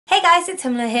Hey guys, it's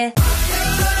Himla here.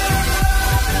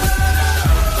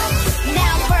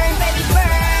 Now burn, baby,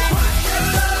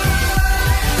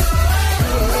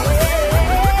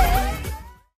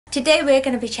 burn. Today we're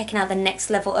going to be checking out the next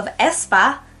level of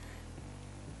Aespa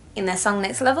in their song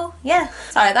Next Level. Yeah,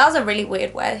 sorry, that was a really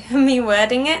weird way of me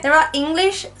wording it. There are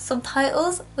English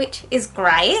subtitles, which is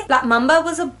great. Black Mamba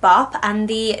was a bop, and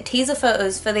the teaser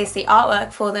photos for this, the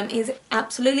artwork for them, is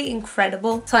absolutely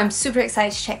incredible. So I'm super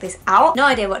excited to check this out. No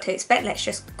idea what to expect, let's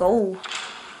just go.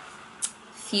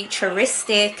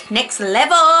 Futuristic, next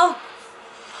level. Ah,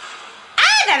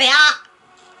 there we are.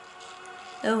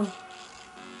 Oh.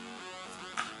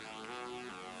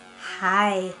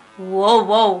 Hi. Whoa,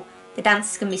 whoa. The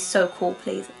dance is going to be so cool,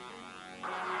 please.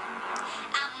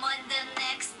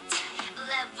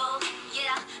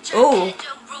 Oh.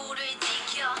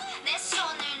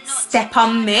 Step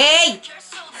on me.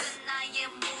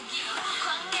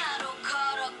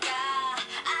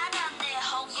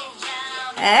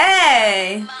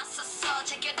 Hey.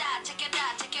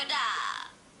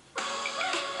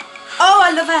 Oh,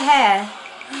 I love her hair.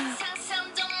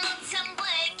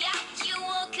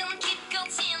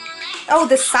 Oh,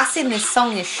 the sass in this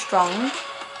song is strong.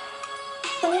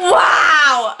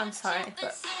 Wow! I'm sorry,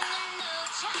 but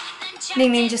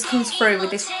Ning Ning just comes through with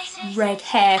this red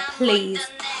hair, please.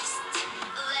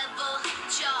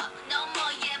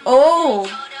 Oh!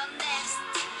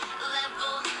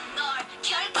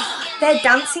 Their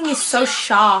dancing is so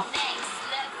sharp.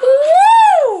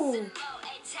 Woo!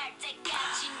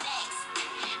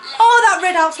 Oh, that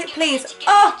red outfit, please.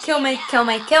 Oh, kill me, kill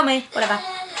me, kill me. Whatever.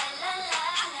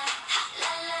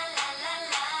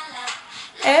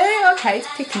 Hey, okay, it's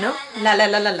picking up. La la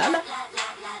la la la la.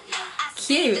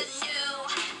 Cute.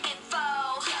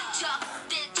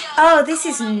 Oh, this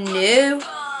is new.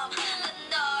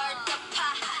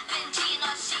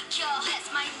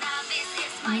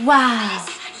 Wow.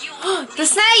 The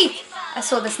snake! I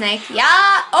saw the snake.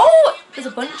 Yeah. Oh, there's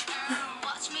a bunch.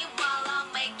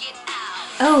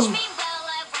 Oh.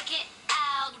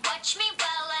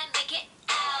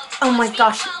 Oh my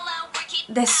gosh.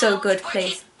 They're so good,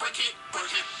 please.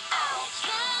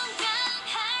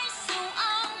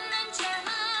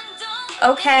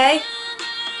 Okay.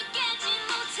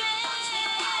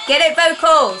 Get it,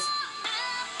 vocals.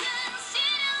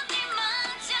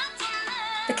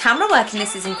 The camera work in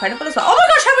this is incredible as well. Oh my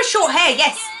gosh, I have short hair.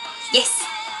 Yes. Yes.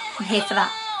 I'm here for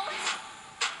that.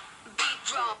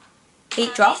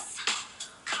 Beat drop.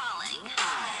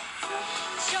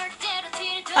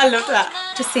 I love that.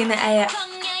 Just seeing the air.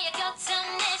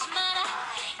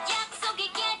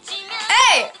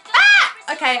 Hey!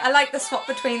 Ah! Okay, I like the swap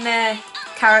between their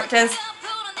characters.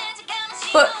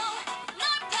 But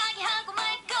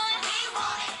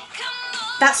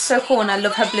that's so cool, and I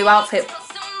love her blue outfit.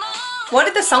 Why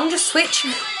did the song just switch?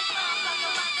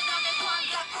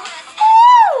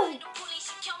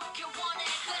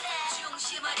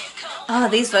 Oh,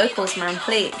 these vocals, man,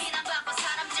 please.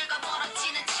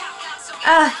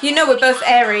 Ah, you know we're both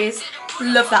Aries.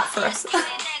 Love that for us.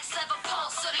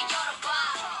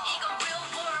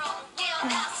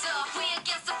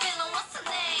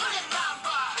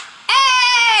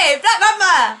 Hey, Black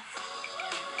Mamba!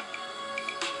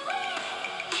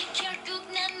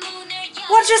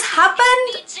 What just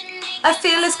happened? I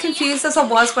feel as confused as I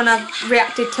was when I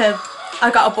reacted to I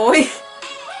Got a Boy.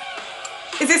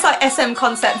 Is this like SM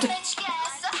concept?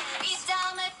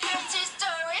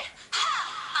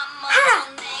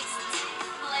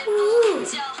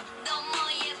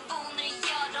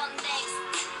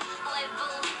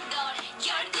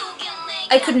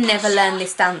 I could never learn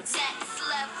this dance.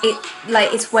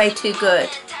 It's way too good.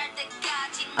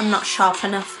 I'm not sharp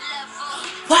enough.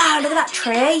 Wow, look at that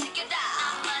tree.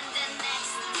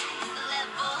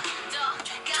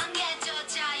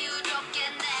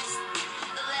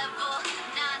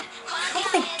 How do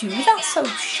they do that so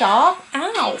sharp?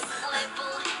 Ow.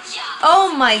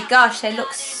 Oh my gosh, they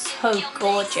look so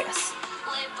gorgeous.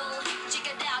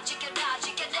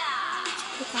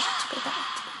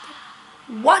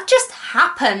 What just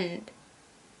happened?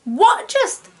 What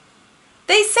just...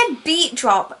 They said beat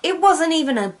drop. It wasn't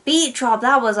even a beat drop.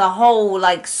 That was a whole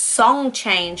like song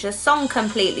change. The song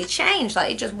completely changed.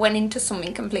 Like it just went into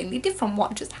something completely different.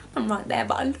 What just happened right there?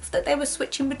 But I love that they were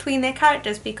switching between their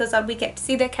characters, because we get to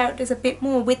see their characters a bit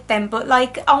more with them. But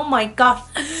like, oh my gosh.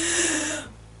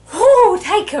 Whoo,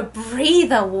 take a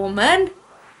breather, woman.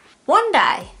 One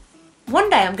day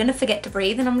I'm going to forget to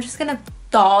breathe and I'm just going to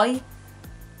die.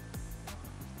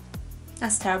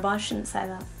 That's terrible. I shouldn't say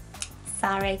that.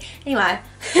 Sorry. Anyway,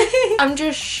 I'm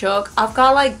just shook. I've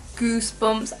got like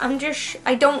goosebumps.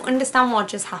 I don't understand what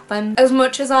just happened. As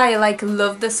much as I like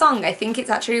love the song, I think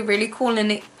it's actually really cool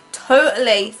and it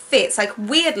totally fits, like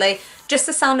weirdly, just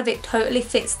the sound of it totally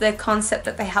fits the concept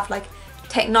that they have, like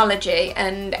technology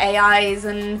and AIs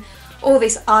and all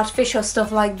this artificial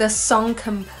stuff. Like the song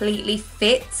completely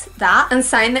fits that, and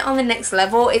saying that on the next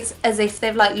level, it's as if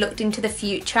they've like looked into the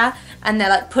future and they're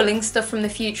like pulling stuff from the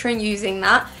future and using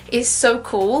that. It's so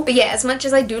cool. But yeah, as much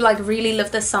as I do like really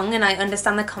love the song and I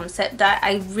understand the concept,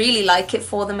 I really like it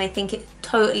for them. I think it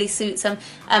totally suits them.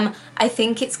 I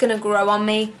think it's gonna grow on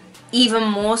me even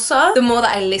more so the more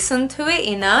that I listen to it,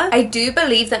 you know. I do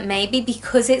believe that maybe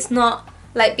because it's not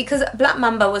like, because Black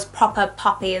Mamba was proper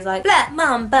poppy, it's like Black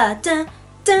Mamba, dun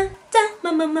dun dun,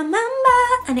 mamba,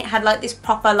 and it had like this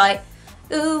proper like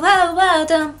ooh wow wow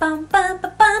dun bum bum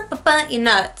bum bum bum, you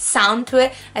know, sound to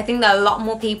it. I think that a lot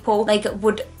more people like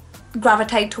would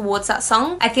gravitate towards that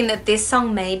song. I think that this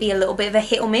song may be a little bit of a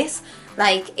hit or miss.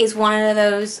 Like, it's one of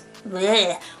those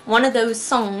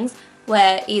songs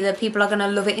where either people are going to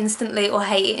love it instantly or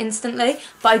hate it instantly.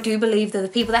 But I do believe that the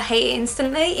people that hate it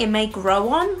instantly, it may grow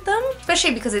on them.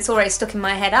 Especially because it's already stuck in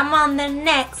my head. I'm on the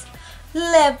next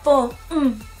level.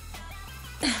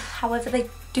 However they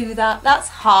do that, that's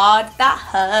hard. That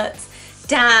hurts.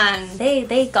 Dang,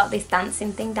 they got this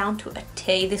dancing thing down to a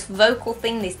T. This vocal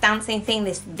thing, this dancing thing,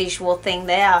 this visual thing.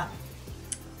 They are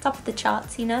top of the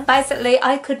charts, you know. Basically,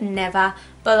 I could never,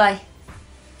 but like,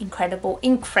 incredible.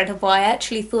 I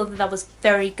actually thought that was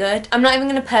very good. I'm not even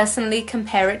going to personally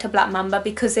compare it to Black Mamba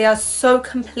because they are so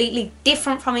completely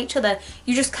different from each other.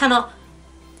 You just cannot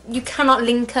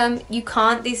link them. You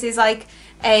can't. This is like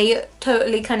a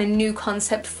totally kind of new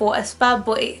concept for Aespa,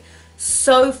 but it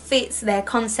so fits their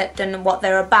concept and what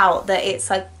they're about that it's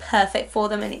like perfect for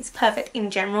them, and it's perfect in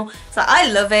general. So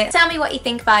I love it. Tell me what you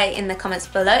think about it in the comments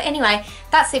below. Anyway,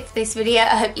 that's it for this video.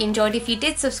 I hope you enjoyed. If you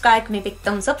did, subscribe, give me a big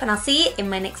thumbs up, and I'll see you in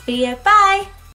my next video. Bye!